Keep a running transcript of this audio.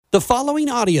The following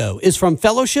audio is from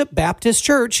Fellowship Baptist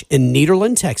Church in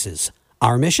Nederland, Texas.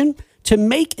 Our mission? To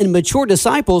make and mature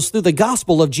disciples through the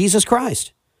gospel of Jesus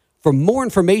Christ. For more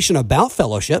information about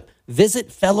Fellowship, visit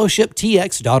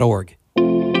fellowshiptx.org.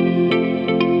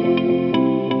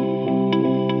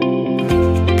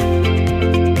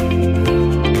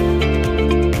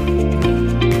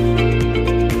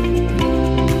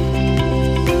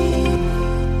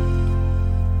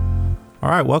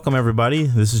 All right, welcome everybody.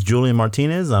 This is Julian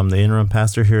Martinez. I'm the interim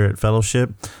pastor here at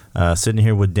Fellowship, sitting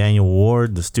here with Daniel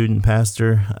Ward, the student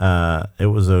pastor. It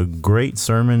was a great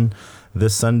sermon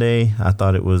this Sunday. I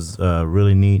thought it was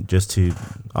really neat just to,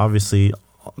 obviously,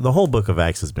 the whole book of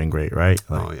Acts has been great, right?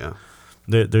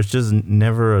 There's just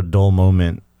never a dull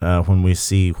moment when we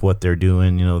see what they're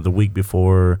doing. You know, the week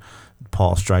before,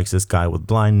 Paul strikes this guy with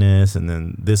blindness, and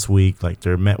then this week, like,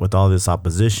 they're met with all this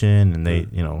opposition, and they,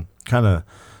 you know, kind of...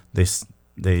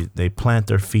 They plant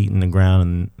their feet in the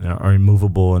ground and are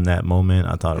immovable in that moment.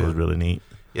 I thought it was really neat.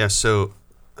 Yeah, so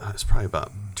it's probably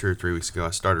about 2 or 3 weeks ago.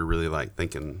 I started really like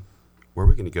thinking, where are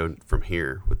we going to go from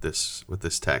here with this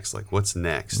text? Like, what's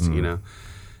next? You know,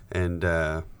 and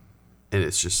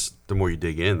it's just the more you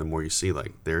dig in, the more you see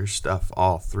like there's stuff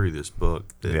all through this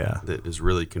book that is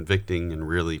really convicting and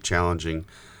really challenging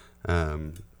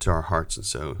to our hearts. And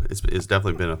so it's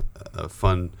definitely been a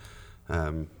fun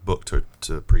book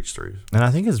to preach through. And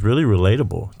I think it's really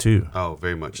relatable too. Oh,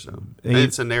 very much so. And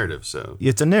it's a narrative, so.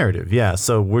 It's a narrative, yeah.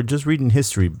 So we're just reading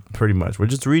history pretty much. We're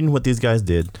just reading what these guys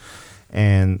did.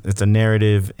 And it's a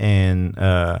narrative, and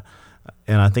I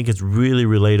think it's really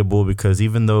relatable because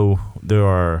even though there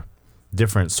are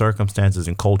different circumstances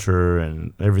and culture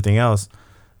and everything else,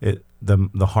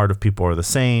 the heart of people are the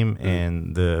same,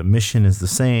 and the mission is the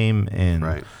same, and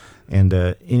right. And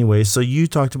anyway, so you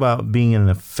talked about being an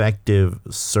effective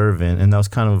servant, and that was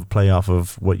kind of a play off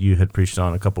of what you had preached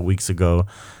on a couple of weeks ago,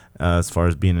 as far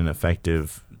as being an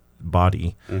effective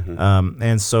body.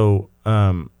 And so,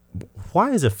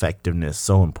 why is effectiveness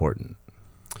so important?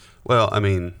 Well, I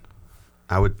mean,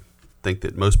 I would think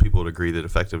that most people would agree that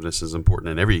effectiveness is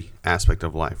important in every aspect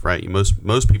of life, right?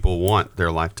 Most people want their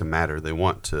life to matter. They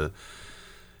want to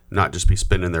not just be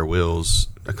spinning their wheels,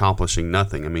 accomplishing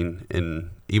nothing. I mean,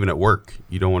 even at work,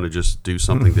 you don't want to just do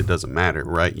something that doesn't matter,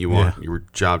 right? You want your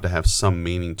job to have some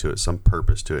meaning to it, some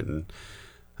purpose to it. And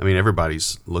I mean,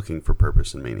 everybody's looking for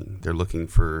purpose and meaning. They're looking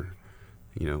for,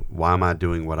 you know, why am I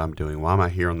doing what I'm doing? Why am I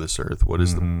here on this earth? What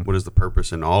is the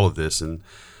purpose in all of this? And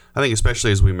I think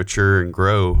especially as we mature and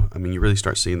grow, I mean, you really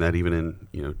start seeing that even in,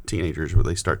 you know, teenagers, where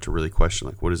they start to really question,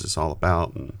 like, what is this all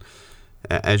about? And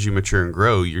as you mature and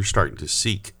grow, you're starting to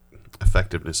seek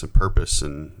effectiveness and purpose,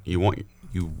 and you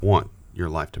want your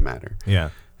life to matter.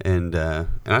 Yeah. And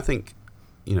I think,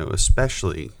 you know,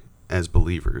 especially as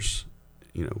believers,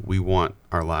 you know, we want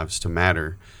our lives to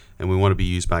matter, and we want to be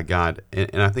used by God.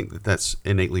 And I think that that's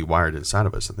innately wired inside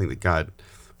of us. I think that God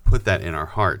put that in our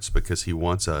hearts because He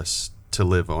wants us to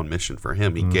live on mission for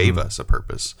Him. He gave us a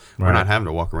purpose. Right. We're not having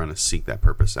to walk around and seek that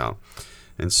purpose out.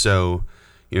 And so,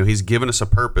 you know, He's given us a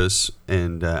purpose,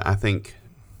 and I think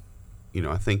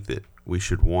that we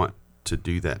should want to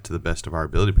do that to the best of our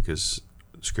ability, because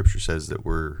Scripture says that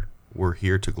we're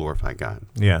here to glorify God.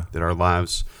 Yeah. That our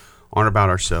lives aren't about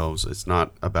ourselves. It's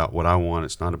not about what I want.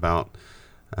 It's not about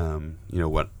you know,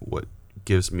 what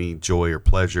gives me joy or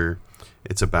pleasure.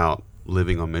 It's about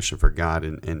living on mission for God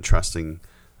and trusting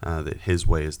that His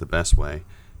way is the best way.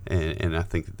 And I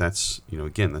think that's, you know,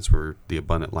 again, that's where the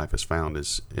abundant life is found,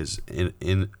 is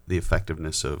in the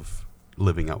effectiveness of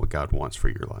living out what God wants for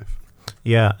your life.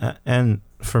 Yeah, and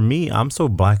for me, I'm so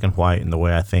black and white in the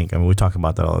way I think. I mean, we talk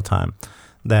about that all the time,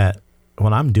 that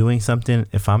when I'm doing something,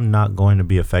 if I'm not going to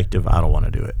be effective, I don't want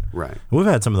to do it. Right. We've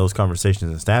had some of those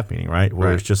conversations in staff meeting, right?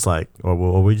 Where it's just like,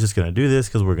 well, are we just going to do this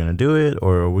because we're going to do it,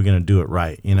 or are we going to do it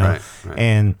right? You know? Right.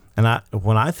 And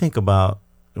when I think about,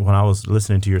 when I was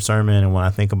listening to your sermon, and when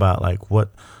I think about like what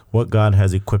God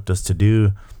has equipped us to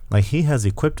do, like He has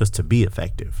equipped us to be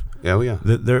effective. Yeah, well, yeah.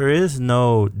 There is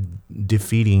no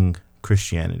defeating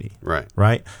Christianity.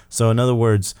 Right. So in other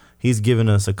words, He's given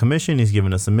us a commission, He's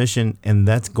given us a mission, and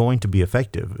that's going to be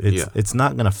effective. It's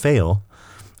not going to fail.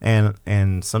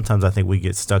 And sometimes I think we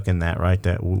get stuck in that, right?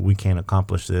 That we can't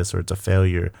accomplish this, or it's a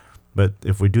failure. But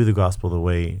if we do the gospel the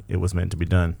way it was meant to be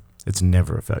done, it's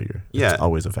never a failure. It's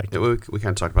always effective. We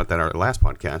kind of talked about that in our last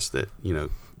podcast, that, you know,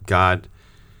 God,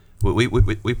 we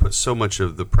put so much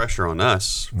of the pressure on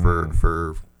us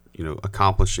for you know,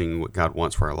 accomplishing what God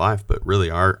wants for our life, but really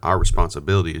our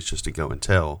responsibility is just to go and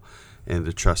tell, and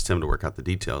to trust Him to work out the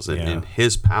details. And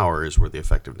His power is where the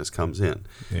effectiveness comes in.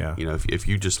 Yeah. You know, if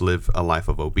you just live a life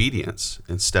of obedience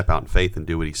and step out in faith and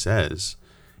do what He says,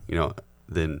 you know,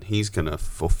 then he's going to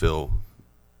fulfill,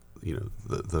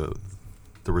 the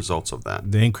results of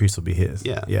that. The increase will be his.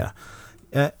 Yeah. Yeah.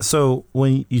 So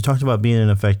when you talked about being an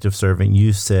effective servant,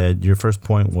 you said your first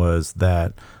point was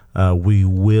that we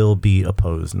will be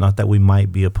opposed. Not that we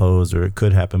might be opposed or it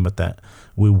could happen, but that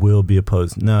we will be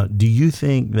opposed. Now, do you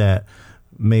think that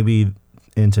maybe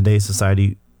in today's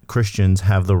society, Christians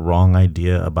have the wrong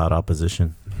idea about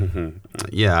opposition?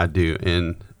 Yeah, I do.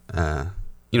 And,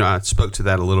 I spoke to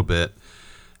that a little bit,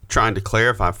 trying to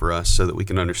clarify for us so that we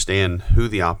can understand who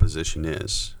the opposition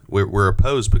is. We're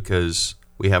opposed because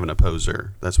we have an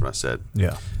opposer. That's what I said.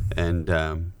 Yeah. And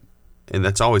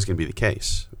that's always going to be the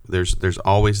case. There's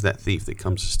always that thief that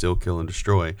comes to steal, kill, and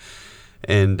destroy.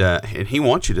 And he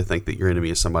wants you to think that your enemy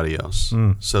is somebody else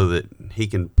so that he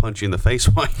can punch you in the face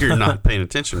while you're not paying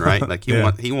attention, right? Like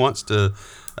he wants to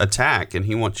attack, and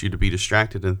he wants you to be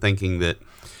distracted and thinking that,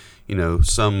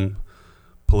 some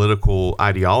political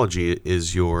ideology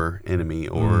is your enemy,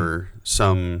 or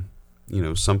some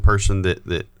person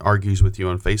that argues with you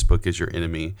on Facebook is your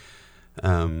enemy.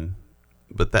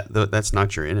 But that's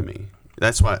not your enemy.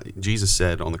 That's why Jesus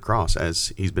said on the cross,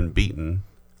 as he's been beaten,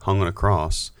 hung on a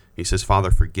cross, he says,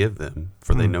 Father, forgive them,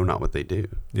 for they know not what they do.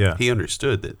 Yeah. He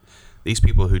understood that these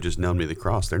people who just nailed me to the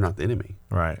cross, they're not the enemy.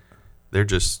 Right. They're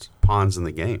just pawns in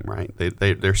the game, right?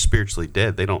 They're spiritually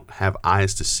dead. They don't have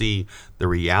eyes to see the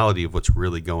reality of what's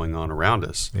really going on around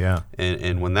us. Yeah.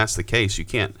 And when that's the case, you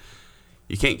can't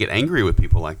get angry with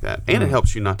people like that. And it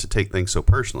helps you not to take things so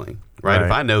personally, right?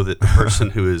 If I know that the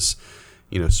person who is,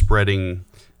 spreading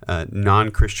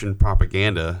non-Christian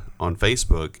propaganda on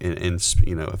Facebook, and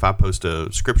if I post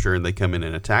a scripture and they come in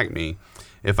and attack me,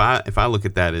 if I look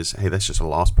at that as, hey, that's just a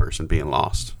lost person being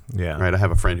lost, right? I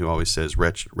have a friend who always says,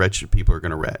 wretched people are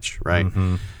going to retch, right?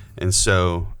 Mm-hmm. And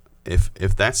so if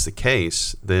that's the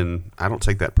case, then I don't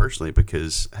take that personally,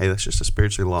 because, hey, that's just a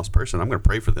spiritually lost person. I'm going to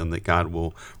pray for them that God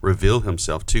will reveal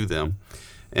himself to them.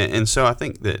 And so I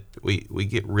think that we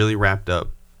get really wrapped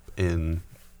up in,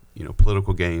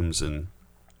 political games, and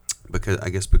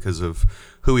because of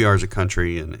who we are as a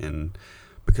country, and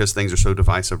because things are so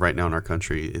divisive right now in our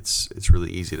country, it's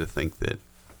really easy to think that,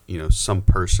 some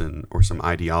person or some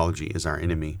ideology is our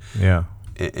enemy. Yeah.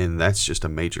 And that's just a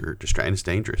major distraction. It's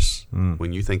dangerous.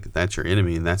 When you think that that's your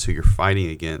enemy and that's who you're fighting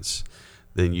against,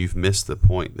 then you've missed the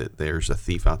point that there's a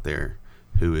thief out there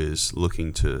who is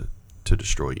looking to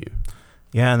destroy you.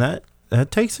 Yeah, and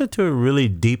that takes it to a really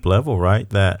deep level, right?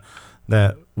 That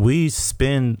we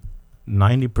spend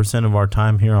 90% of our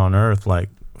time here on earth like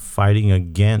fighting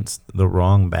against the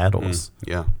wrong battles.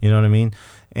 Yeah. You know what I mean?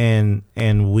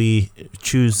 And we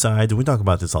choose sides. We talk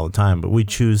about this all the time, but we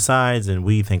choose sides, and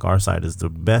we think our side is the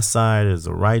best side, is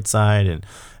the right side, and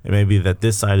it may be that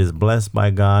this side is blessed by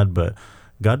God, but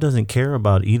God doesn't care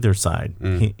about either side.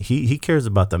 He cares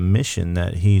about the mission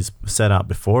that he's set out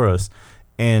before us,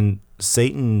 and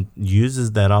Satan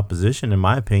uses that opposition, in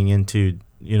my opinion, to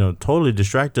totally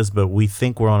distract us, but we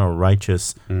think we're on a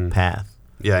righteous path.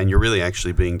 Yeah, and you're really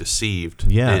actually being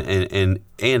deceived. Yeah.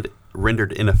 And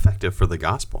rendered ineffective for the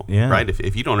gospel. Yeah. Right?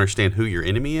 If you don't understand who your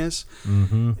enemy is,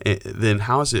 then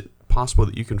how is it possible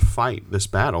that you can fight this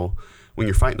battle when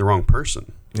you're fighting the wrong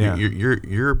person? Yeah.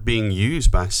 You're being used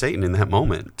by Satan in that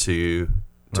moment to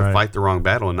fight the wrong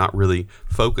battle and not really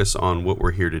focus on what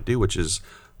we're here to do, which is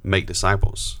make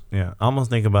disciples. Yeah. I almost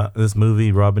think about this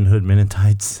movie, Robin Hood Men in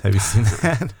Tights. Have you seen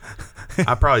that?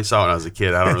 I probably saw it when I was a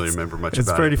kid. I don't really remember much about it.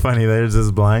 It's pretty funny. There's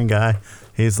this blind guy.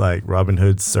 He's like Robin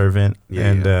Hood's servant.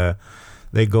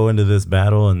 They go into this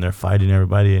battle and they're fighting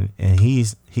everybody. And he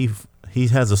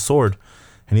has a sword,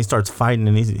 and he starts fighting,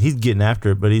 and he's getting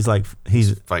after it. But he's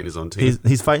fighting his own team.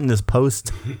 He's fighting this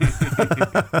post.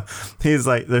 He's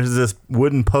like, there's this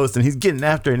wooden post, and he's getting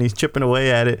after it, and he's chipping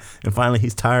away at it. And finally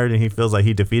he's tired, and he feels like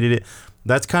he defeated it.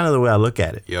 That's kind of the way I look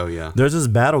at it. Yeah. There's this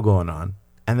battle going on.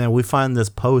 And then we find this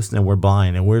post, and we're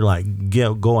blind, and we're like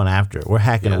going after it. We're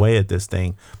hacking away at this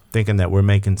thing, thinking that we're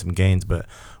making some gains, but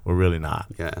we're really not.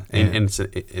 Yeah, and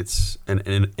it's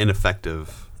an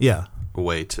ineffective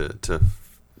way to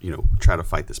try to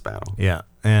fight this battle. Yeah,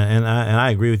 and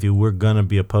I agree with you. We're gonna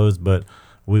be opposed, but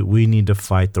we need to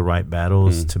fight the right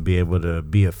battles to be able to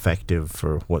be effective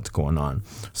for what's going on.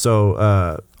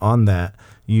 So on that,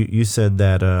 you said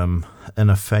that an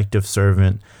effective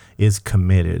servant is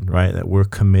committed, right? That we're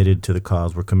committed to the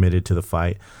cause, we're committed to the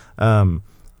fight.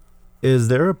 Is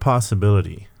there a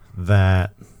possibility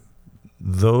that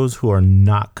those who are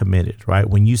not committed, right?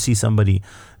 When you see somebody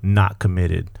not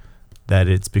committed, that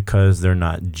it's because they're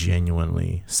not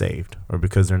genuinely saved, or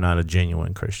because they're not a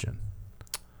genuine Christian?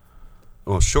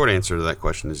 Well, short answer to that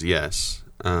question is yes.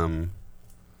 I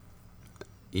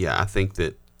think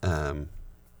that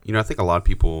I think a lot of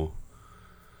people,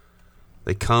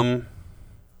 they come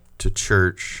to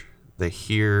church, they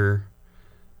hear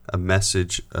a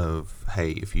message of,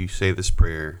 hey, if you say this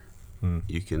prayer,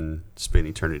 you can spend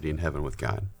eternity in heaven with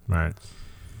God. Right.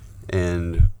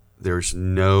 And there's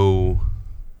no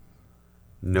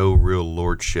real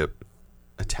lordship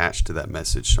attached to that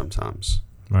message sometimes.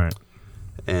 Right.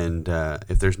 And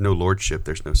if there's no lordship,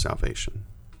 there's no salvation.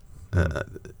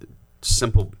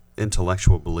 Simple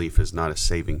intellectual belief is not a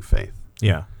saving faith.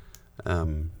 Yeah.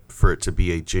 For it to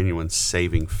be a genuine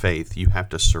saving faith, you have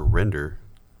to surrender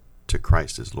to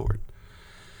Christ as Lord.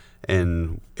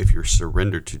 And if you're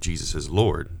surrendered to Jesus as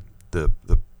Lord, the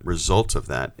result of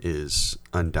that is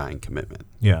undying commitment.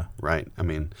 Yeah. Right? I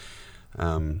mean,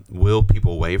 will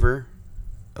people waver?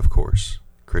 Of course.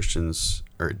 Christians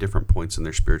are at different points in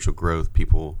their spiritual growth.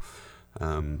 People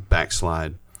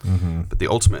backslide. Mm-hmm. But the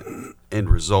ultimate end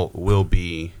result will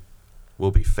be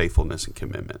faithfulness and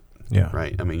commitment. Yeah.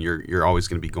 Right? I mean, you're always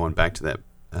going to be going back to that.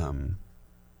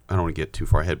 I don't want to get too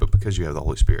far ahead, but because you have the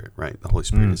Holy Spirit, right? The Holy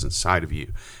Spirit is inside of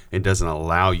you. It doesn't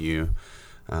allow you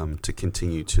to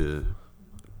continue to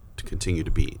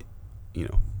be,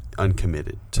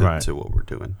 uncommitted to what we're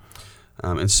doing.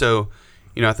 And so,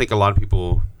 I think a lot of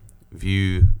people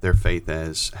view their faith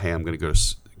as, hey, I'm going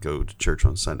to go to church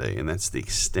on Sunday, and that's the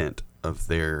extent of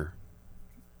their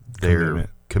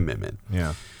commitment.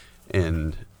 Yeah.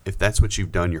 And if that's what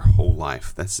you've done your whole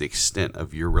life, that's the extent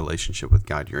of your relationship with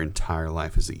God, your entire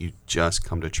life is that you just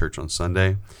come to church on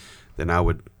Sunday, then I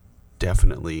would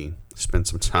definitely spend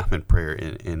some time in prayer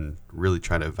and really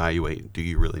try to evaluate, do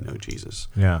you really know Jesus?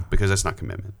 Yeah. Because that's not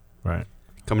commitment. Right.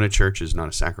 Coming to church is not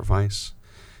a sacrifice.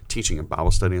 Teaching a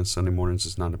Bible study on Sunday mornings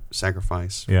is not a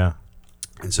sacrifice. Yeah.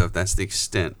 And so if that's the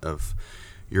extent of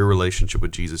your relationship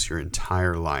with Jesus your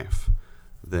entire life,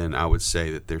 then I would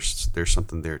say that there's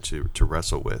something there to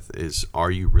wrestle with. Is,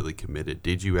 are you really committed?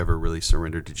 Did you ever really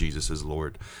surrender to Jesus as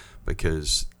Lord?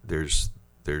 Because there's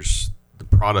the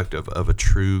product of a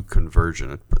true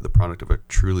conversion, the product of a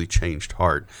truly changed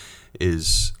heart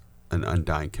is an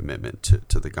undying commitment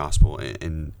to the gospel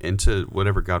and to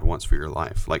whatever God wants for your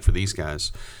life. Like for these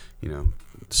guys,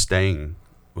 staying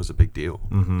was a big deal.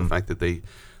 Mm-hmm. The fact that they,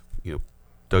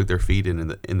 dug their feet in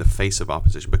the face of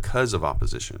opposition, because of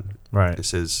opposition. Right. It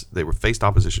says they were faced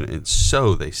opposition, and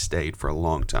so they stayed for a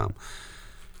long time.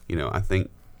 I think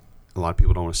a lot of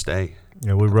people don't want to stay.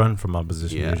 Yeah, we run from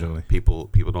opposition usually. People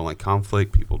don't like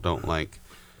conflict. People don't like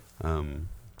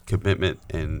commitment,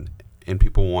 and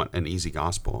people want an easy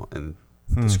gospel. And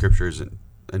the Scripture isn't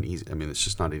an easy. I mean, it's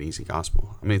just not an easy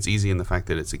gospel. I mean, it's easy in the fact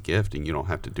that it's a gift, and you don't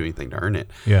have to do anything to earn it.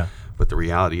 Yeah. But the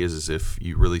reality is if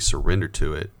you really surrender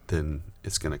to it, then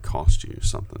it's going to cost you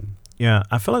something. Yeah,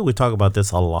 I feel like we talk about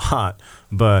this a lot,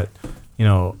 but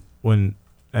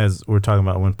as we're talking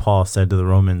about when Paul said to the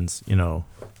Romans,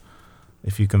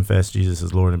 if you confess Jesus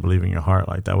as Lord and believe in your heart,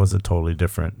 like that was a totally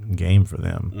different game for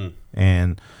them.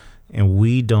 And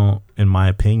we don't, in my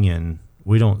opinion,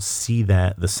 we don't see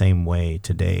that the same way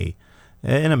today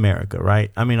in America,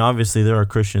 right? I mean, obviously there are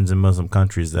Christians in Muslim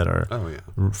countries that are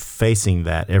facing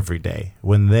that every day.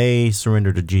 When they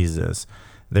surrender to Jesus,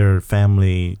 their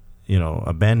family,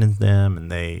 abandons them,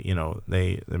 and they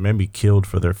may be killed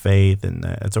for their faith, and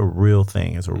it's a real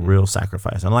thing. It's a real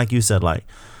sacrifice. And like you said, like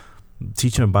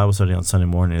teaching a Bible study on Sunday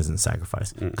morning isn't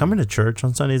sacrifice. Coming to church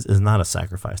on Sundays is not a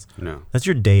sacrifice. No, that's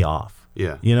your day off.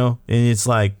 Yeah, and it's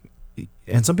like.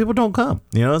 And some people don't come,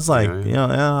 it's like, I'm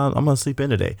going to sleep in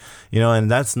today,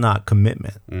 and that's not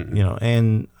commitment,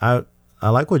 and I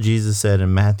like what Jesus said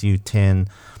in Matthew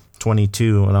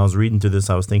 10:22. When I was reading through this,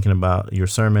 I was thinking about your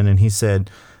sermon, and he said,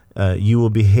 you will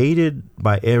be hated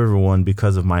by everyone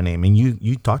because of my name. And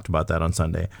you talked about that on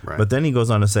Sunday, right. But then he goes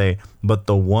on to say, but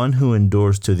the one who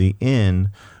endures to the end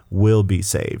will be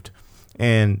saved.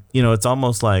 And, it's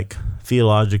almost like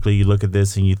theologically you look at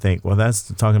this and you think, well,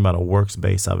 that's talking about a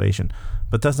works-based salvation.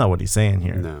 But that's not what he's saying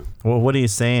here. No. Well, what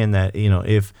he's saying that,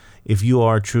 if you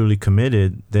are truly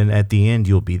committed, then at the end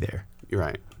you'll be there. You're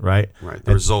right. Right? Right.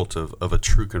 The result of a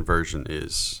true conversion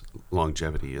is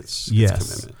longevity. It's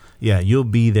commitment. Yeah, you'll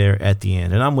be there at the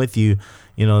end. And I'm with you,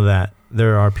 that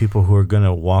there are people who are going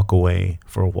to walk away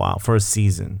for a while, for a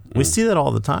season. We see that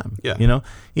all the time. Yeah.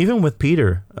 Even with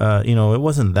Peter, it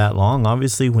wasn't that long,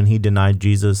 obviously, when he denied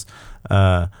Jesus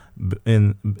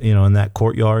in that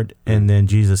courtyard, and then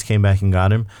Jesus came back and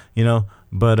got him,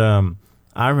 but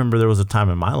I remember there was a time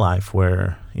in my life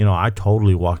where, I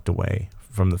totally walked away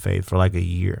from the faith for like a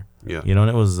year. Yeah. And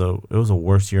it was a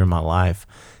worst year in my life.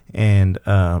 And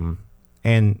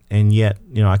yet,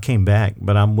 I came back,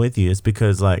 but I'm with you. It's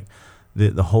because like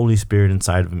the Holy Spirit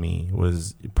inside of me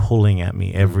was pulling at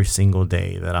me every single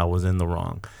day that I was in the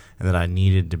wrong and that I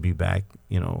needed to be back,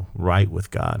 right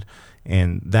with God.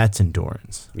 And that's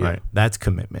endurance, right? That's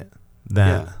commitment.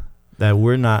 That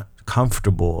we're not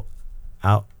comfortable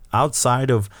outside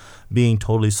of being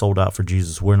totally sold out for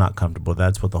Jesus. We're not comfortable.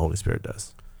 That's what the Holy Spirit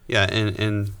does. Yeah,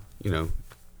 and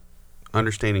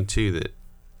understanding too that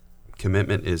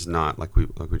commitment is not like we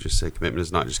just said. Commitment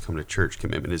is not just coming to church.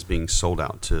 Commitment is being sold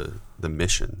out to the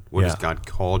mission. What has God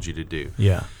called you to do?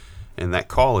 Yeah, and that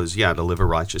call is to live a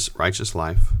righteous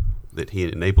life that He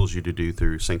enables you to do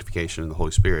through sanctification and the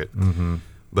Holy Spirit. Mm-hmm.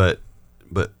 But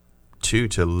two,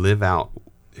 to live out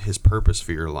His purpose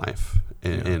for your life.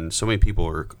 And so many people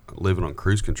are living on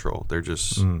cruise control. They're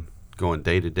just going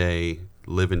day to day,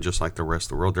 living just like the rest of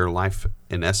the world. Their life,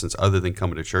 in essence, other than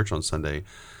coming to church on Sunday,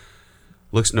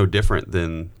 looks no different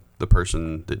than the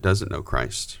person that doesn't know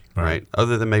Christ, right?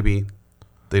 Other than maybe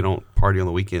they don't party on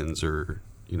the weekends, or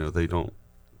they don't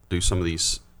do some of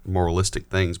these moralistic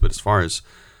things. But as far as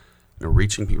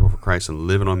reaching people for Christ and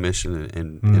living on mission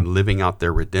and living out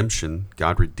their redemption,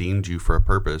 God redeemed you for a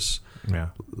purpose. Yeah.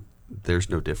 There's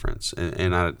no difference,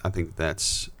 and I think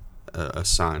that's a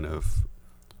sign of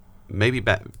maybe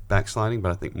backsliding,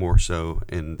 but I think more so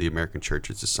in the American church,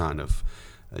 it's a sign of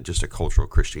just a cultural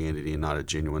Christianity and not a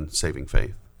genuine saving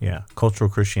faith. Yeah, cultural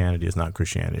Christianity is not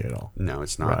Christianity at all. No,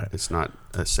 it's not. Right. It's not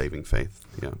a saving faith.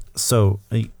 Yeah. So,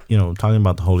 talking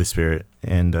about the Holy Spirit,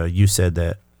 and you said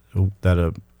that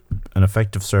an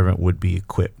effective servant would be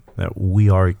equipped. That we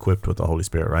are equipped with the Holy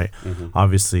Spirit, right? Mm-hmm.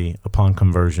 Obviously, upon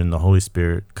conversion, the Holy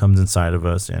Spirit comes inside of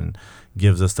us and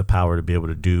gives us the power to be able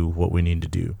to do what we need to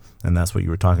do. And that's what you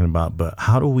were talking about. But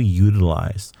how do we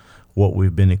utilize what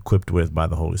we've been equipped with by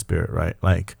the Holy Spirit, right?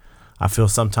 Like, I feel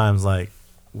sometimes like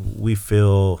we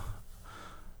feel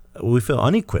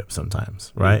unequipped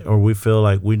sometimes, right? Or we feel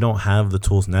like we don't have the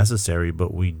tools necessary,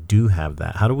 but we do have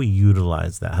that. How do we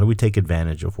utilize that? How do we take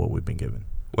advantage of what we've been given?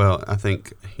 Well, I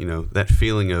think, that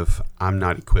feeling of I'm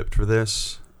not equipped for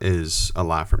this is a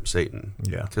lie from Satan.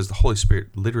 Yeah. Because the Holy Spirit,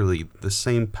 literally the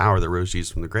same power that rose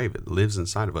Jesus from the grave, it lives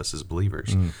inside of us as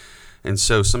believers. And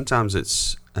so sometimes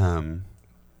it's,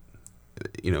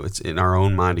 it's in our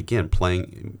own mind, again,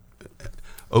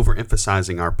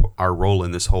 overemphasizing our role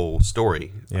in this whole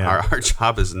story. Yeah. Our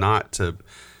job is not to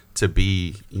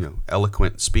be,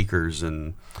 eloquent speakers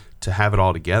and to have it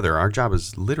all together. Our job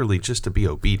is literally just to be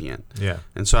obedient. Yeah.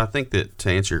 And so I think that to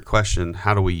answer your question,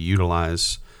 how do we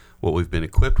utilize what we've been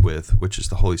equipped with, which is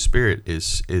the Holy Spirit,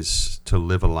 is to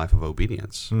live a life of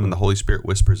obedience. When the Holy Spirit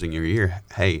whispers in your ear,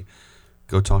 hey,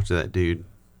 go talk to that dude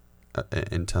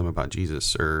and tell him about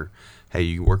Jesus, or hey,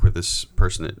 you work with this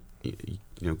person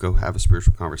that, go have a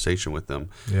spiritual conversation with them.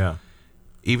 Yeah.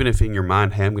 Even if in your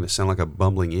mind, hey, I'm going to sound like a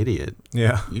bumbling idiot.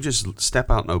 Yeah. You just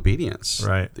step out in obedience.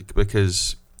 Right.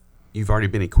 Because you've already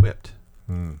been equipped.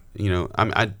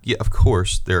 Of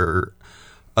course, there are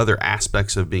other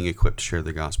aspects of being equipped to share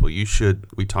the gospel. We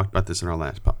talked about this in our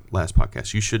last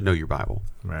podcast. You should know your Bible.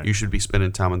 Right. You should be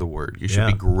spending time in the Word. You should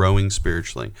be growing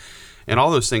spiritually. And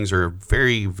all those things are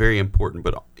very, very important.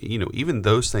 But, even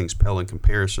those things pale in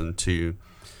comparison to,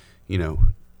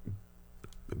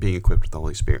 being equipped with the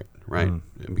Holy Spirit, right?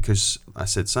 Because I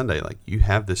said Sunday, like, you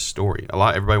have this story.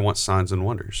 Everybody wants signs and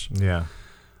wonders. Yeah.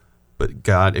 But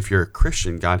God, if you're a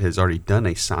Christian, God has already done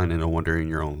a sign and a wonder in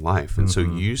your own life. And so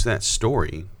use that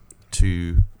story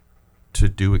to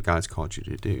do what God's called you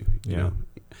to do.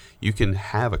 You can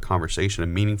have a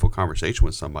meaningful conversation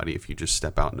with somebody if you just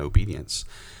step out in obedience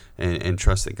and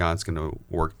trust that God's going to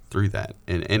work through that.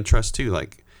 And trust too,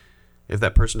 like, if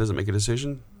that person doesn't make a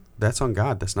decision, that's on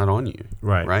God. That's not on you.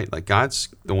 Right? Like, God's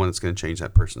the one that's going to change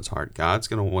that person's heart. God's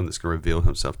the one that's going to reveal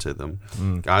himself to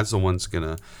them. God's the one that's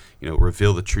going to,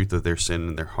 reveal the truth of their sin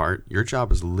in their heart. Your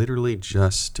job is literally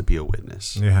just to be a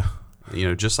witness. Yeah.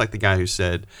 Just like the guy who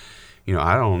said,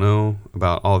 I don't know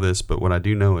about all this, but what I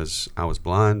do know is I was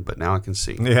blind, but now I can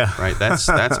see. Yeah. Right? That's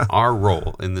our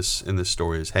role in this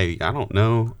story is, hey, I don't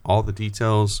know all the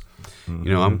details.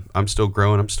 I'm still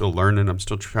growing, I'm still learning, I'm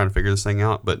still trying to figure this thing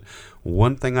out. But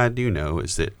one thing I do know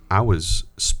is that I was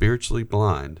spiritually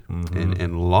blind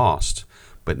and lost,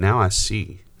 but now I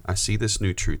see this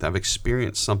new truth. I've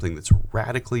experienced something that's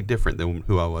radically different than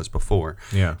who I was before.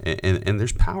 Yeah. And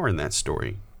there's power in that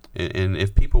story. And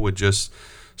if people would just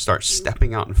start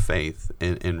stepping out in faith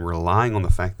and relying on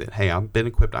the fact that, hey, I've been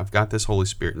equipped, I've got this Holy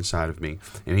Spirit inside of me,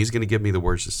 and He's going to give me the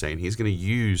words to say, and He's going to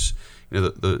use,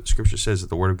 the Scripture says that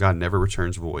the Word of God never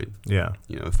returns void. Yeah.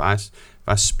 If I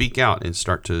speak out and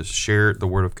start to share the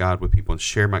Word of God with people and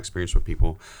share my experience with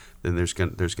people, then there's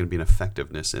going to be an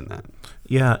effectiveness in that.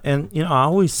 Yeah, and I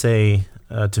always say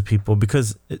to people,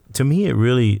 because to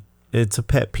me it's a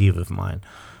pet peeve of mine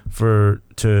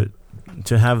to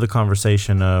have the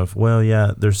conversation of, well,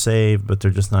 yeah, they're saved, but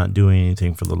they're just not doing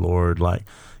anything for the Lord, like,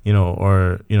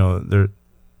 they're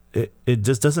it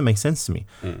just doesn't make sense to me.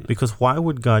 Because why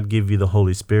would God give you the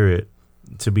Holy Spirit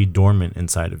to be dormant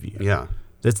inside of you? Yeah.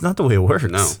 That's not the way it works.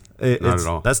 No, not at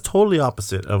all. That's totally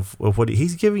opposite of what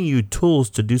he's giving you tools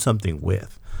to do something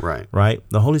with. Right.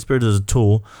 The Holy Spirit is a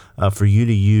tool for you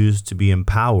to use to be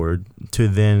empowered to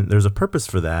then, there's a purpose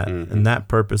for that. And that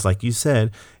purpose, like you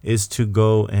said, is to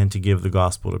go and to give the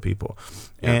gospel to people.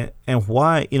 Yeah. And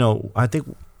why, I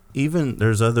think even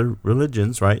there's other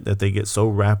religions, right, that they get so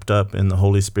wrapped up in the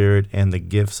Holy Spirit and the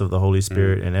gifts of the Holy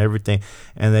Spirit and everything.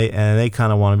 And they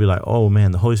kind of want to be like, oh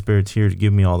man, the Holy Spirit's here to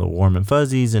give me all the warm and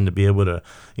fuzzies and to be able to,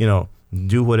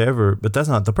 do whatever, but that's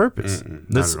not the purpose.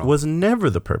 This was never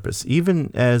the purpose. Even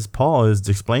as Paul is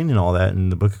explaining all that in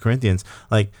the book of Corinthians,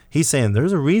 like he's saying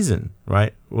there's a reason,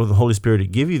 right, for the Holy Spirit to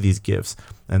give you these gifts,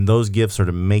 and those gifts are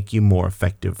to make you more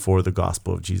effective for the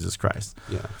gospel of Jesus Christ.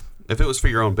 Yeah. If it was for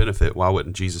your own benefit, why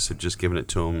wouldn't Jesus have just given it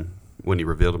to him when he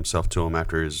revealed himself to him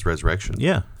after his resurrection?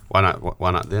 Yeah. Why not?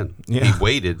 Why not then? Yeah. He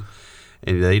waited,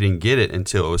 and they didn't get it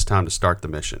until it was time to start the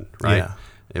mission, right? Yeah.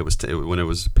 It was when it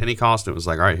was Pentecost. It was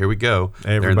like, all right, here we go.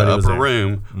 Everybody They're in the was upper there.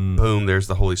 room. Boom! There's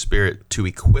the Holy Spirit to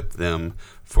equip them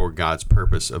for God's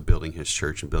purpose of building His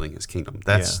church and building His kingdom.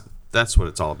 That's what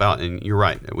it's all about. And you're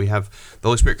right. We have the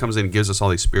Holy Spirit comes in and gives us all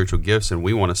these spiritual gifts, and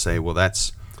we want to say, well,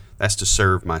 that's to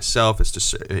serve myself. It's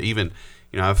to even,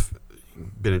 I've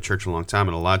been in church a long time,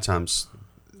 and a lot of times,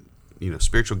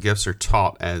 spiritual gifts are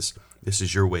taught as this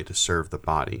is your way to serve the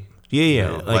body.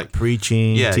 Yeah, like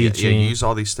preaching, teaching. Yeah, use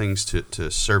all these things to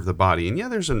serve the body. And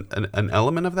there's an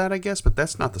element of that, I guess, but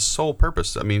that's not the sole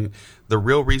purpose. I mean, the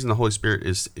real reason the Holy Spirit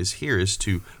is here is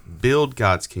to build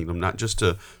God's kingdom, not just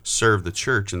to serve the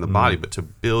church and the body, but to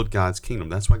build God's kingdom.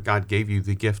 That's why God gave you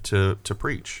the gift to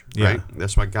preach, right? Yeah.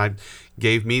 That's why God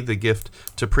gave me the gift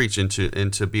to preach and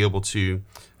to be able to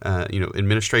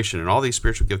administration and all these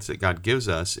spiritual gifts that God gives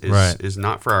us is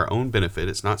not for our own benefit.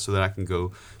 It's not so that I can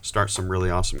go start some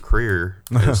really awesome career.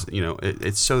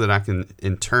 It's so that I can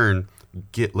in turn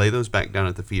lay those back down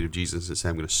at the feet of Jesus and say,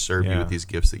 I'm going to serve you with these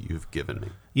gifts that you've given me.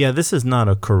 Yeah, this is not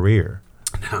a career.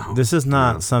 No, this is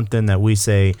not something that we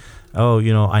say, oh,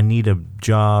 I need a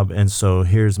job, and so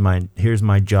here's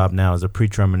my job now as a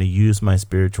preacher. I'm going to use my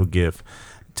spiritual gift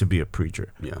to be a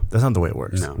preacher. Yeah. That's not the way it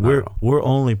works. No, not at all. We're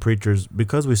only preachers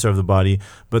because we serve the body,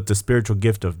 but the spiritual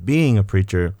gift of being a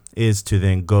preacher is to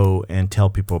then go and tell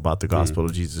people about the gospel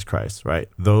of Jesus Christ, right?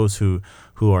 Those who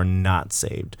are not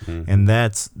saved. And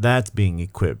that's being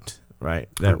equipped, right?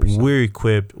 That 100%. We're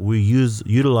equipped, we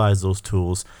utilize those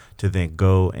tools to then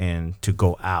go and to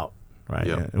go out, right?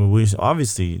 Yep. And we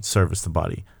obviously service the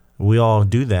body. We all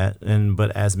do that,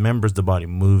 but as members, the body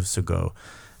moves to go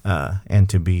and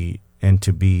to be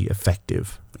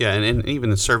effective. Yeah, and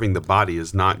even serving the body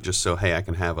is not just so, hey, I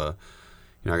can have I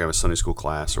have a Sunday school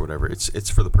class or whatever. It's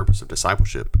for the purpose of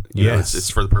discipleship. It's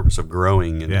for the purpose of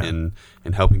growing and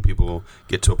helping people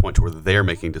get to a point to where they're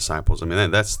making disciples. I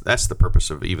mean, that's the purpose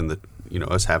of even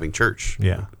us having church.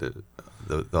 Yeah.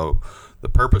 The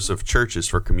purpose of church is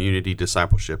for community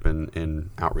discipleship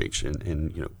and outreach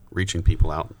and reaching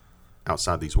people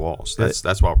outside these walls.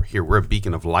 That's why we're here. We're a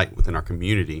beacon of light within our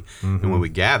community, and when we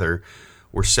gather,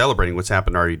 we're celebrating what's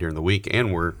happened already during the week,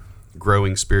 and we're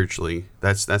growing spiritually.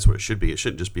 That's what it should be. It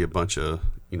shouldn't just be a bunch of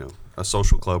a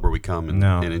social club where we come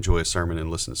and enjoy a sermon and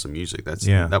listen to some music.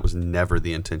 That was never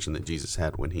the intention that Jesus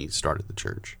had when He started the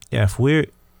church. Yeah,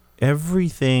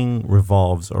 everything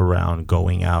revolves around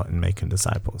going out and making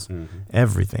disciples.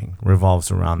 Everything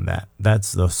revolves around that.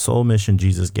 That's the sole mission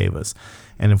Jesus gave us.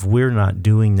 And if we're not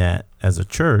doing that as a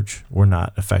church, we're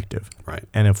not effective. Right.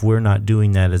 And if we're not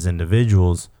doing that as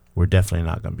individuals, we're definitely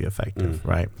not going to be effective,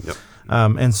 right? Yep.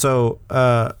 And so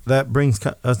that brings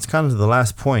us kind of to the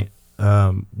last point.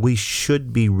 We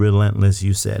should be relentless,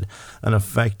 you said. An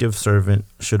effective servant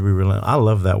should be relentless. I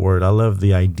love that word. I love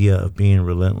the idea of being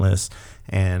relentless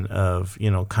and of,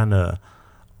 kind of,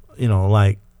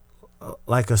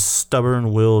 like a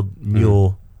stubborn-willed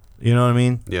mule. You know what I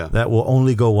mean? Yeah. That will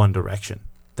only go one direction.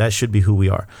 That should be who we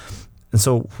are. And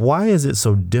so why is it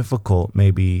so difficult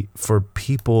maybe for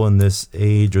people in this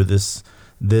age or this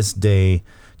day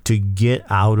to get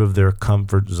out of their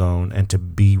comfort zone and to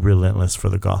be relentless for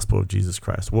the gospel of Jesus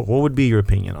Christ? What would be your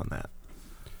opinion on that?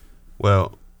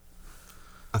 Well,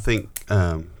 I think,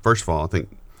 first of all, I think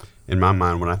in my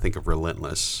mind, when I think of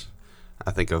relentless,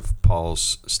 I think of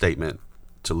Paul's statement,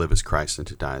 to live as Christ and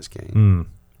to die as gain.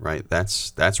 right?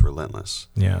 That's relentless.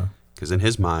 Yeah. Because in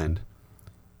his mind,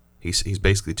 he's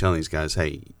basically telling these guys,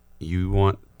 hey, you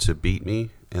want to beat me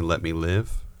and let me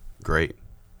live? Great.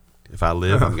 If I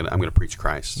live, I'm gonna preach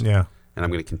Christ. Yeah. And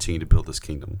I'm gonna continue to build this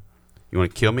kingdom. You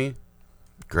want to kill me?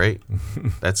 Great.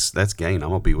 That's gain.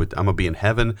 I'm gonna be in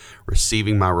heaven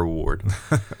receiving my reward.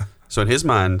 So in his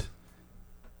mind,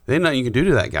 there ain't nothing you can do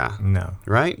to that guy. No.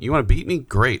 Right? You want to beat me?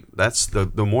 Great. That's the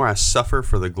more I suffer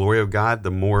for the glory of God,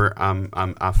 the more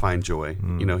I find joy.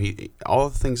 You know, he all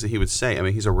the things that he would say. I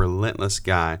mean, he's a relentless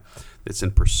guy that's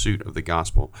in pursuit of the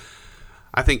gospel.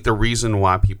 I think the reason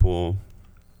why people,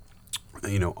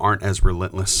 you know, aren't as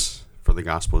relentless for the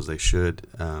gospel as they should,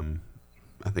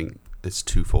 I think it's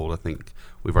twofold. I think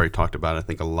we've already talked about it. I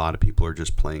think a lot of people are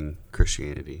just playing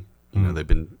Christianity. You know, they've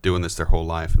been doing this their whole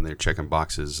life and they're checking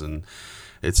boxes, and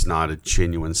it's not a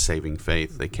genuine saving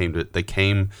faith. They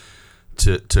came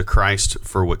to Christ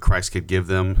for what Christ could give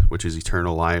them, which is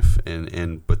eternal life,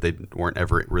 but they weren't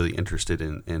ever really interested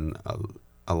in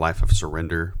a life of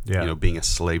surrender. Yeah. You know, being a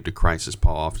slave to Christ, as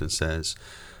Paul often says.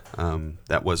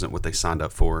 That wasn't what they signed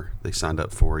up for. They signed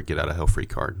up for a get out of hell free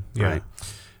card, right?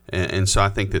 And so I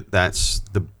think that's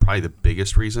probably the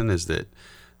biggest reason is that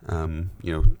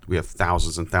you know, we have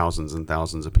thousands and thousands and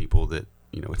thousands of people that,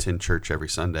 you know, attend church every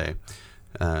Sunday,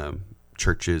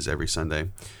 churches every Sunday,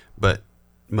 but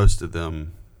most of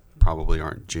them probably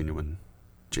aren't genuine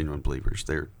believers.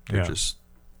 They're just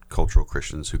cultural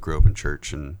Christians who grew up in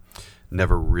church and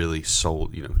never really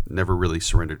never really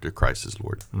surrendered to Christ as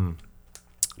Lord.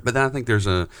 But then I think there's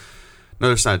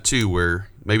another side too, where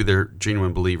maybe they're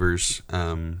genuine believers,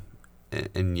 and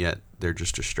yet they're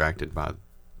just distracted by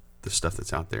the stuff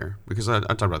that's out there. Because I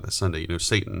talked about that Sunday. You know,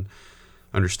 Satan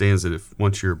understands that if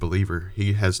once you're a believer,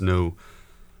 he doesn't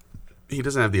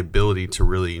have the ability to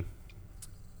really,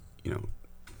 you know,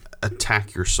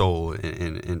 attack your soul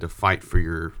and to fight for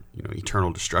your, you know,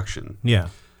 eternal destruction. Yeah.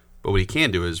 But what he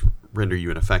can do is render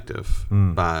you ineffective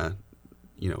by,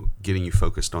 you know, getting you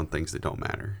focused on things that don't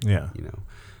matter. Yeah. You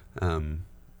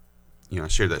know, I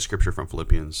shared that scripture from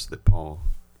Philippians that Paul,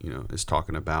 you know, is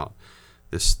talking about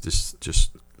this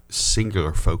just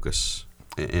singular focus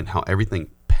and how everything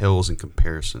pales in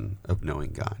comparison of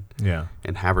knowing God. Yeah.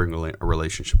 And having a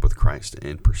relationship with Christ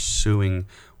and pursuing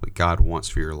what God wants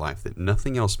for your life, that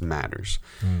nothing else matters.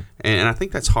 And I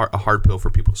think that's a hard pill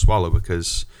for people to swallow,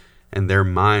 because in their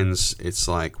minds it's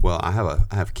like, well, I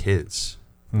have kids,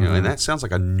 you know, and that sounds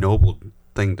like a noble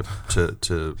thing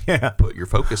to put your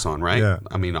focus on, right? Yeah.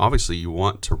 I mean, obviously you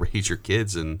want to raise your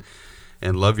kids and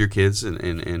love your kids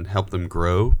and help them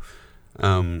grow.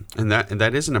 And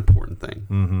that is an important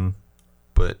thing,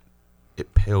 but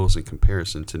it pales in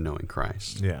comparison to knowing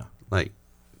Christ. Yeah. Like,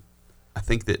 I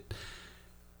think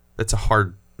that's a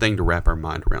hard thing to wrap our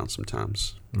mind around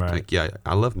sometimes. Right. Like, yeah,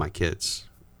 I love my kids,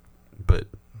 but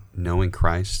knowing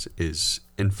Christ is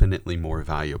infinitely more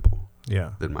valuable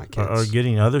than my kids. Or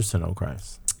getting others to know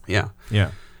Christ. Yeah.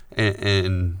 Yeah.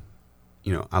 And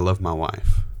you know, I love my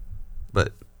wife,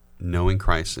 but knowing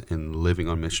Christ and living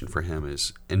on mission for him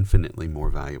is infinitely more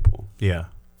valuable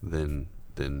than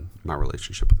my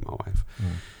relationship with my wife.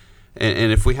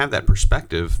 And if we have that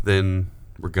perspective, then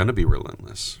we're going to be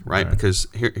relentless, right? Because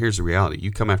here's the reality.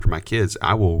 You come after my kids,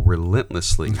 I will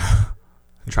relentlessly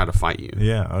try to fight you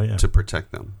to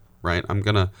protect them, right? I'm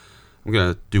going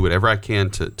to do whatever I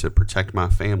can to protect my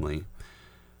family.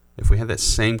 If we had that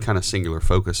same kind of singular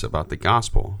focus about the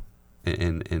gospel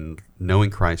and knowing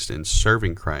Christ and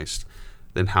serving Christ,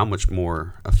 then how much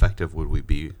more effective would we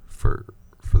be for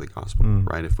the gospel,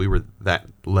 right? If we were that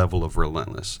level of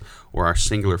relentless, or our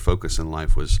singular focus in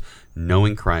life was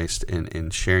knowing Christ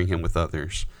and sharing him with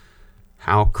others,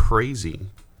 how crazy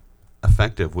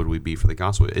effective would we be for the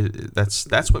gospel?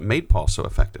 That's what made Paul so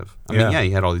effective. I mean,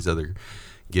 he had all these other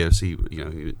gifts. He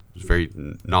was very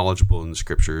knowledgeable in the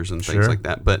scriptures and things like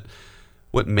that. But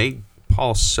what made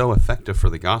Paul so effective for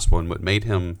the gospel, and what made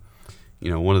him,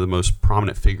 you know, one of the most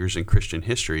prominent figures in Christian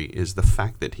history, is the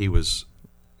fact that he was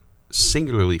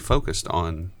singularly focused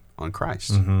on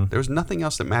Christ. There was nothing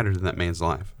else that mattered in that man's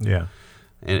life. Yeah.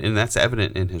 And that's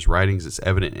evident in his writings. It's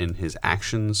evident in his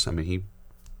actions. I mean,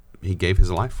 he gave his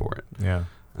life for it. Yeah.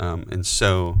 And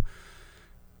so,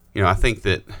 you know, I think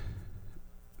that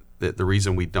the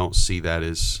reason we don't see that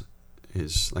is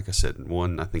like I said,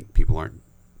 one, I think people aren't,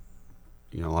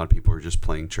 you know, a lot of people are just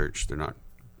playing church. They're not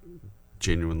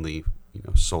genuinely, you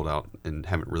know, sold out and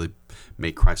haven't really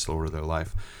made Christ the Lord of their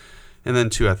life. And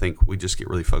then two, I think we just get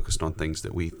really focused on things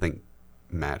that we think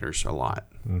matters a lot.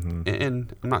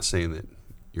 And I'm not saying that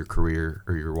your career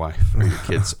or your wife or your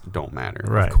kids don't matter.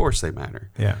 Right. Of course they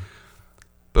matter. Yeah.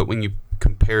 But when you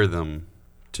compare them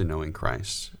to knowing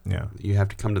Christ. Yeah. You have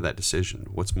to come to that decision.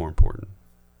 What's more important?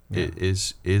 Yeah.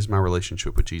 Is my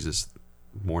relationship with Jesus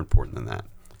more important than that?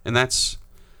 And that's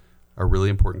a really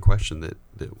important question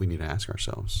that we need to ask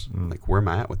ourselves. Like, where am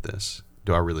I at with this?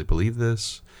 Do I really believe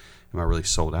this? Am I really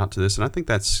sold out to this? And I think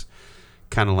that's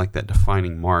kind of like that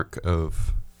defining mark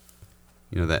of,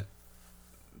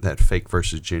 that fake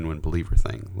versus genuine believer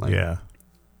thing. Like, Yeah.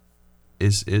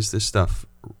 Is this stuff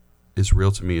as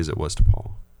real to me as it was to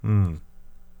Paul? Yeah.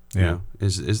 You know,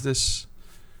 is this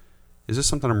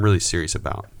something I'm really serious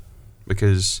about?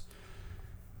 Because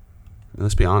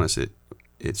let's be honest,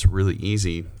 it's really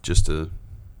easy just to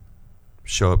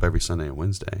show up every Sunday and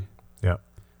Wednesday. Yeah.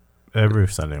 Every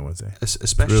Sunday and Wednesday.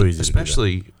 Especially really easy to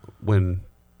do that. when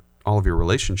all of your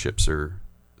relationships are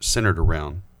centered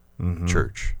around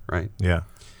church, right? Yeah.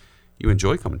 You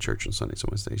enjoy coming to church on Sundays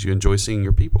and Wednesdays. You enjoy seeing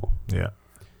your people. Yeah.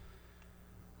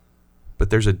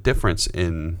 But there's a difference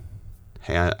in,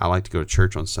 hey, I like to go to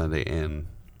church on Sunday and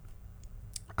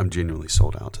I'm genuinely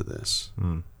sold out to this.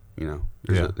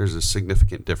 There's a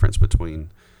significant difference between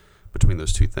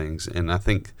those two things. And I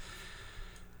think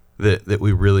that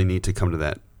we really need to come to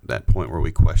that point where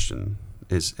we question,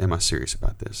 am I serious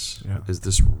about this? Yeah. Is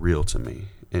this real to me?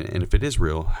 And if it is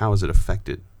real, how has it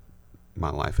affected my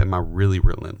life? Am I really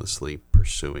relentlessly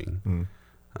pursuing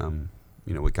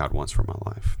what God wants for my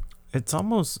life?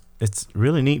 It's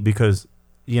really neat because,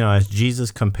 as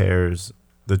Jesus compares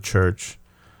the church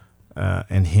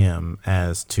and him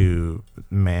as to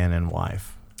man and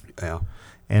wife. Yeah.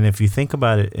 And if you think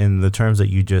about it in the terms that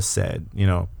you just said,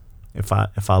 if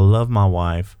I love my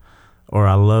wife, or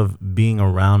I love being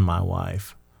around my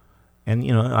wife, and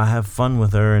I have fun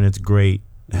with her and it's great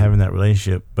having that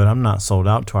relationship, but I'm not sold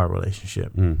out to our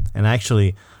relationship. And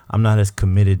actually I'm not as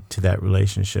committed to that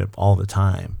relationship all the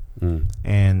time.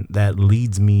 And that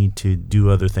leads me to do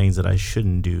other things that I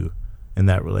shouldn't do in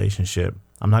that relationship.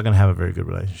 I'm not going to have a very good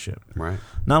relationship. Right.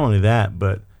 Not only that,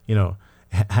 but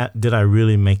did I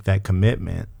really make that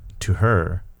commitment to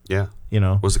her? Yeah.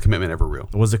 Was the commitment ever real?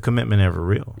 Was the commitment ever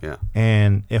real? Yeah.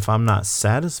 And if I'm not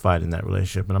satisfied in that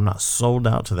relationship and I'm not sold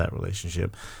out to that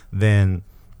relationship, then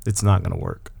it's not going to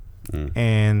work.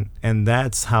 And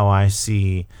that's how I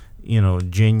see,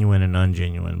 genuine and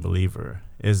ungenuine believer,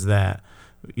 is that,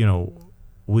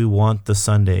 we want the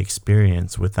Sunday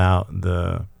experience without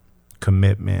the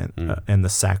commitment and the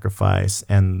sacrifice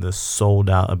and the sold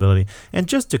out ability. And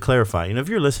just to clarify, if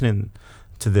you're listening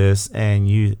to this and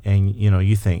you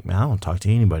think, man, I don't talk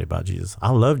to anybody about Jesus. I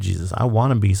love Jesus. I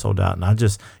want to be sold out. And I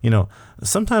just,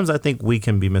 sometimes I think we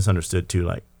can be misunderstood too.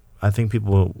 Like, I think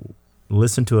people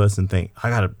listen to us and think, I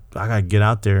gotta get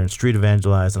out there and street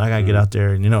evangelize, and I gotta get out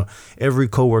there and, every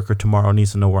coworker tomorrow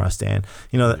needs to know where I stand.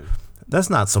 That's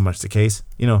not so much the case,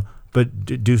 but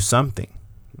do something.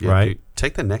 Yeah, right? Dude,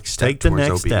 take the next step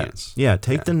towards obedience. Step. Yeah,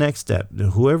 take the next step.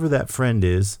 Whoever that friend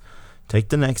is, take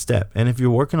the next step. And if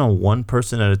you're working on one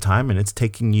person at a time and it's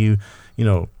taking you,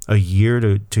 a year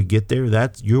to get there,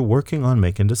 you're working on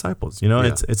making disciples.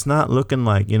 It's not looking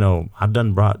like, I've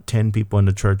brought 10 people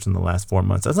into church in the last 4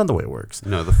 months. That's not the way it works.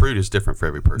 No, the fruit is different for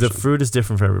every person. The fruit is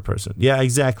different for every person. Yeah,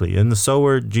 exactly. And the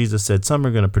sower, Jesus said, some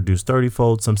are going to produce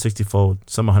 30-fold, some 60-fold,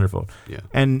 some 100-fold. Yeah.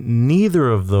 And neither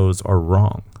of those are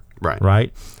wrong. Right.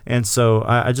 Right. And so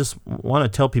I just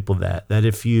want to tell people that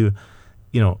if you,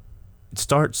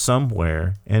 start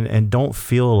somewhere and don't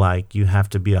feel like you have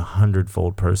to be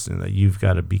 100-fold person, that you've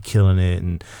got to be killing it.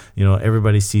 And,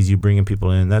 everybody sees you bringing people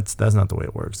in. That's not the way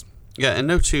it works. Yeah.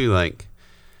 And too, like,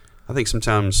 I think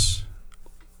sometimes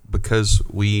because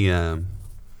we, when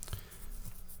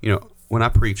I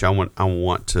preach, I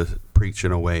want to preach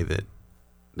in a way that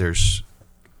there's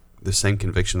the same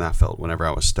conviction that I felt whenever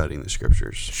I was studying the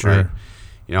scriptures. Sure. Right?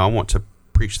 I want to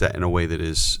preach that in a way that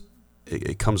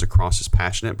it comes across as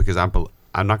passionate, because I'm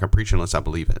not going to preach unless I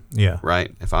believe it. Yeah.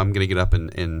 Right. If I'm going to get up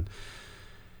and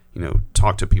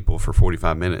talk to people for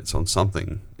 45 minutes on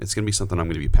something, it's going to be something I'm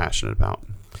going to be passionate about.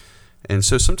 And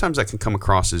so sometimes that can come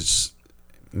across as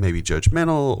maybe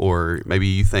judgmental, or maybe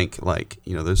you think like,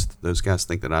 those guys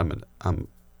think that I'm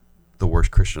the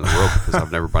worst Christian in the world because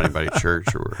I've never brought anybody to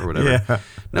church or whatever. Yeah.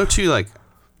 No, too, like,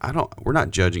 we're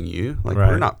not judging you. Like, right.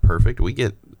 We're not perfect.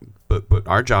 But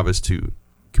our job is to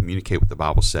communicate what the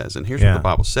Bible says. And here's what the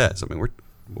Bible says. I mean,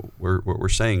 what we're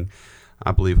saying,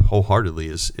 I believe wholeheartedly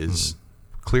is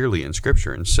clearly in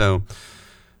Scripture. And so,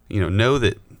 know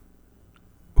that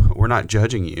we're not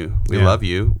judging you. We love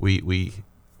you.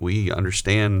 We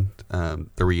understand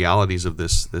the realities of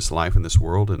this life and this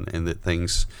world, and that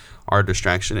things are a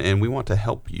distraction. And we want to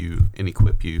help you and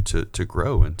equip you to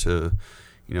grow and to,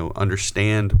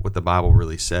 understand what the Bible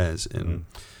really says. And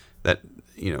that,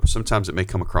 sometimes it may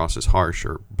come across as harsh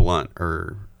or blunt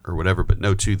or whatever, but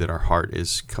know too that our heart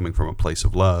is coming from a place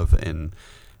of love, and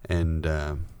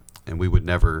we would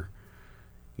never,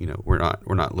 we're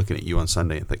not looking at you on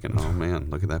Sunday and thinking, oh man,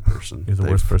 look at that person. You're the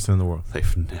worst person in the world.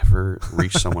 They've never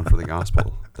reached someone for the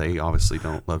gospel. They obviously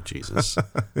don't love Jesus.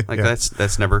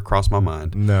 That's never crossed my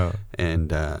mind. No. And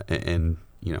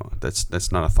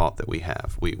that's not a thought that we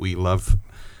have. We love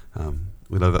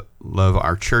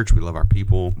our church. We love our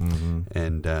people,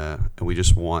 and we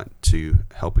just want to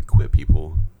help equip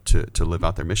people to live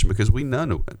out their mission, because we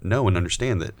know and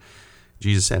understand that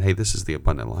Jesus said, "Hey, this is the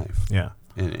abundant life." Yeah,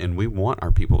 and we want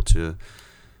our people to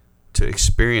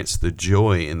experience the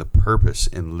joy and the purpose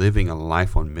in living a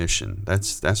life on mission.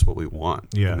 That's what we want.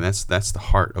 Yeah, and that's the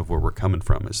heart of where we're coming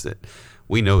from. Is that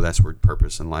we know that's where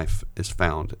purpose in life is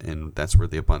found, and that's where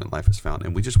the abundant life is found,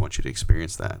 and we just want you to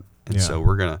experience that. And so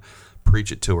we're gonna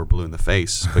preach it till we're blue in the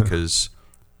face, because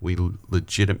we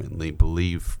legitimately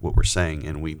believe what we're saying,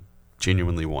 and we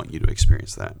genuinely want you to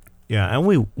experience that. Yeah,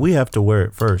 and we have to wear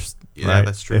it first. Yeah, right?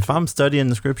 That's true. If I'm studying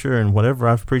the scripture and whatever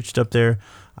I've preached up there,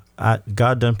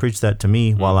 God done preached that to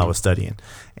me while I was studying,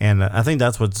 and I think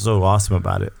that's what's so awesome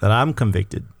about it, that I'm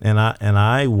convicted, and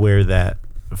I wear that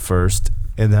first,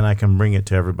 and then I can bring it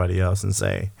to everybody else and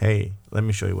say, hey, let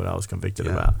me show you what I was convicted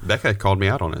about. Becca called me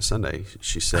out on it Sunday.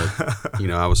 She said,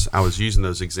 I was using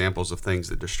those examples of things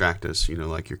that distract us,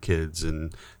 like your kids,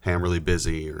 and hey, I'm really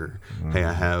busy, or hey,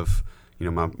 I have,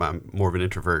 I'm more of an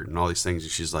introvert, and all these things.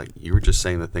 And she's like, you were just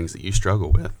saying the things that you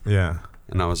struggle with. Yeah.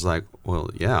 And I was like, well,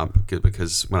 yeah,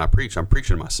 because when I preach, I'm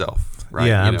preaching to myself, right?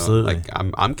 Yeah, absolutely. Like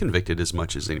I'm convicted as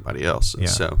much as anybody else. And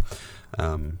so,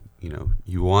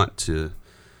 you want to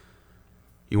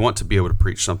be able to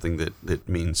preach something that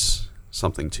means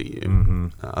something to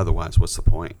you. Otherwise, what's the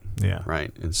point? Yeah.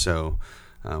 Right. And so,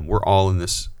 we're all in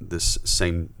this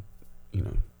same,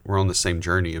 we're on the same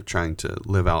journey of trying to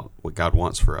live out what God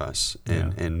wants for us,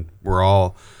 and we're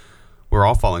all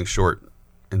falling short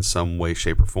in some way,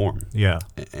 shape, or form. Yeah.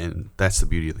 And that's the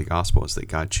beauty of the gospel, is that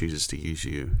God chooses to use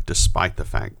you despite the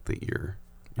fact that you're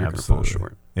going to fall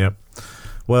short. Yep.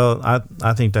 Well,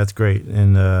 I think that's great,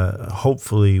 and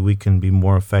hopefully we can be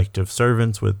more effective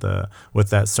servants with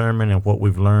that sermon and what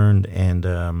we've learned,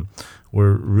 and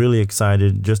we're really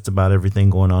excited just about everything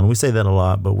going on. We say that a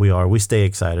lot, but we stay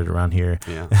excited around here.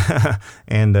 Yeah.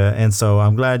 and so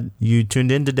I'm glad you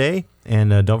tuned in today,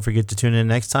 and don't forget to tune in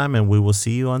next time, and we will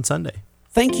see you on Sunday.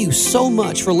 Thank you so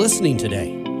much for listening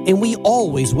today, and we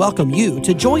always welcome you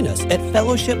to join us at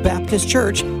Fellowship Baptist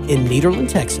Church in Nederland,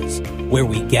 Texas, where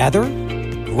we gather,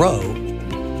 grow,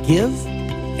 give,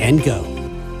 and go.